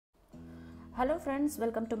Hello friends,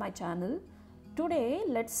 welcome to my channel. Today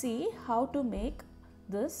let's see how to make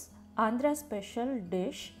this Andhra special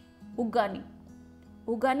dish Uggani.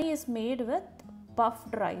 Uggani is made with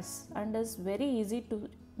puffed rice and is very easy to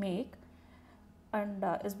make and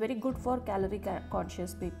is very good for calorie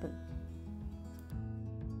conscious people.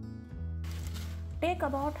 Take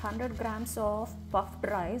about 100 grams of puffed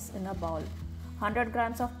rice in a bowl. 100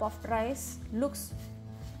 grams of puffed rice looks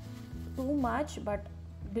too much, but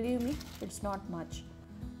believe me, it's not much.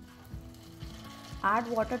 Add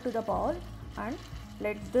water to the bowl and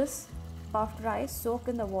let this puffed rice soak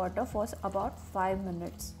in the water for about 5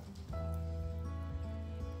 minutes.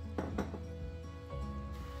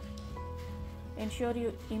 Ensure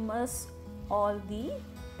you immerse all the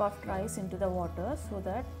puffed rice into the water so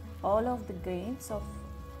that all of the grains of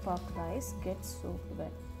puffed rice get soaked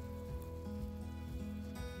well.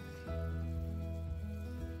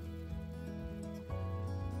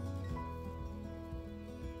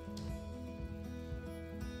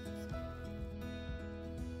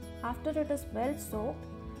 After it is well soaked,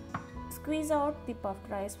 squeeze out the puffed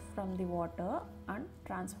rice from the water and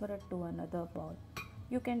transfer it to another bowl.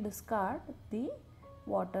 You can discard the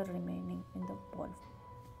water remaining in the bowl.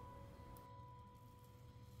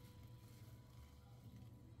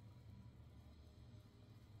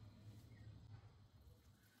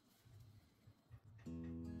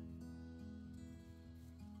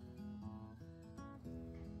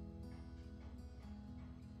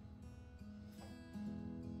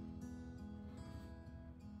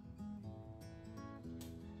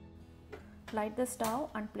 Light the stove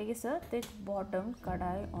and place a thick bottomed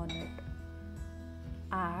kadai on it.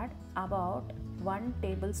 Add about 1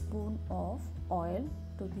 tablespoon of oil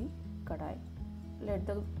to the kadai. Let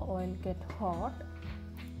the oil get hot.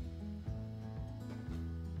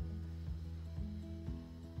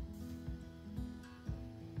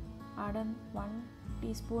 Add in 1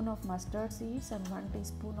 teaspoon of mustard seeds and 1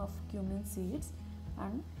 teaspoon of cumin seeds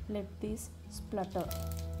and let these splutter.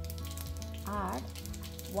 Add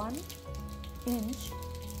 1 inch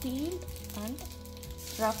peeled and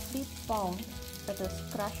roughly pound, that is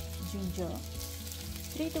crushed ginger,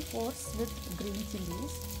 3 to 4 slit green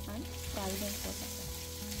chilies and fry them for some time.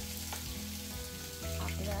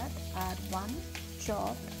 After that, add 1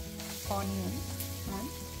 chopped onion and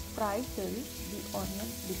fry till the onion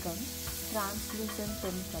becomes translucent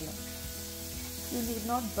in color. You need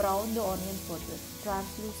not brown the onion for this.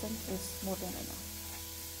 Translucent is more than enough.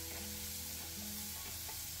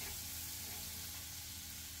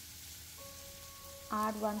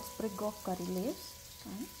 Add 1 sprig of curry leaves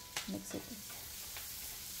and mix it in.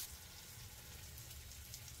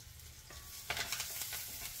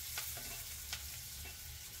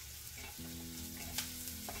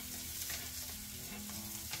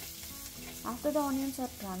 After the onions are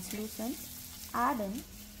translucent, add in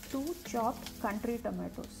 2 chopped country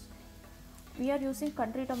tomatoes. We are using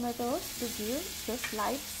country tomatoes to give the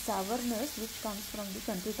slight sourness which comes from the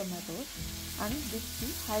country tomatoes and which the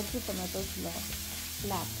hybrid tomatoes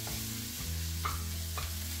lack.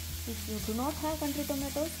 If you do not have country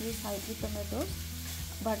tomatoes, use hybrid tomatoes,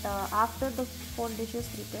 but after the whole dish is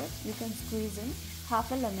prepared, you can squeeze in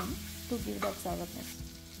half a lemon to give that sourness.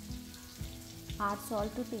 Add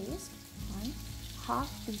salt to taste and half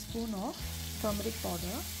teaspoon of turmeric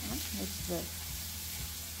powder and mix well.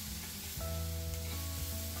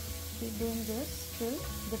 Keep doing this till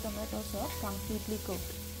the tomatoes are completely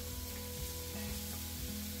cooked.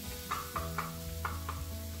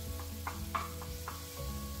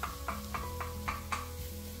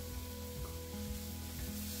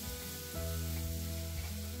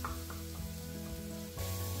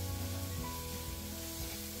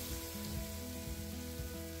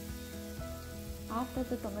 After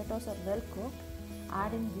the tomatoes are well cooked,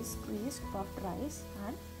 add in the squeezed puffed rice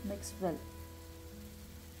and mix well.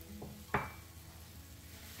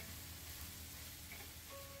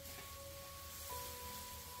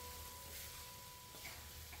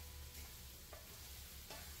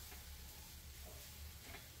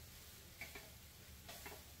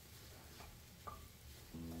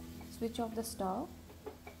 Switch off the stove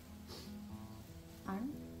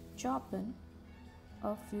and chop in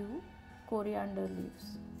a few coriander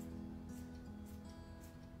leaves.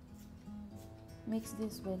 Mix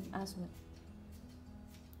this well as well.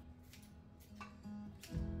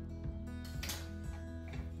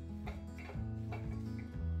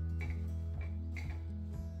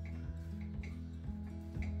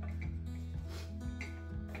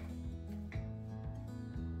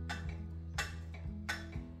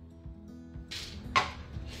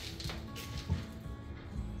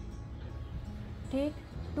 Take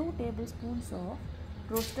 2 tablespoons of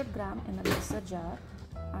roasted gram in a mixer jar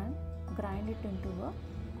and grind it into a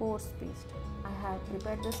coarse paste. I have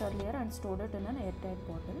prepared this earlier and stored it in an airtight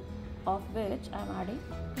bottle, of which I am adding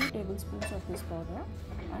 2 tablespoons of this powder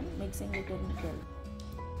and mixing it in well.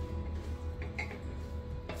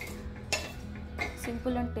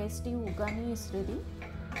 Simple and tasty Uggani is ready.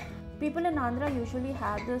 People in Andhra usually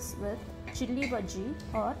have this with chilli bhaji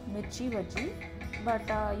or mirchi bhaji,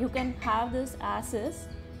 but you can have this as is.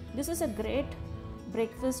 This is a great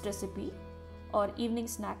breakfast recipe or evening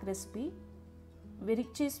snack recipe,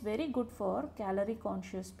 which is very good for calorie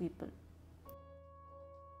conscious people.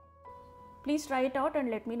 Please try it out and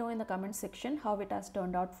let me know in the comment section how it has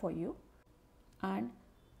turned out for you. And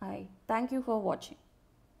I thank you for watching.